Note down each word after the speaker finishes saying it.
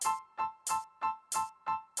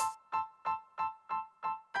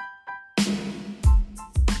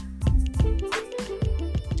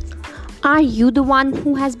Are you the one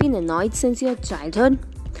who has been annoyed since your childhood?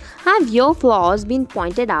 Have your flaws been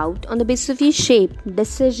pointed out on the basis of your shape,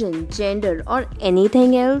 decision, gender, or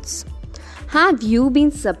anything else? Have you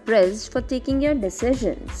been suppressed for taking your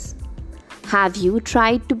decisions? Have you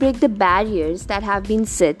tried to break the barriers that have been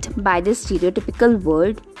set by the stereotypical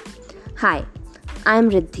world? Hi,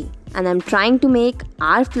 I'm Riddhi, and I'm trying to make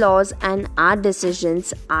our flaws and our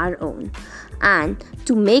decisions our own. And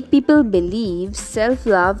to make people believe self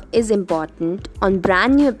love is important on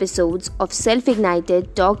brand new episodes of Self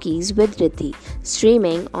Ignited Talkies with Riddhi,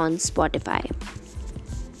 streaming on Spotify.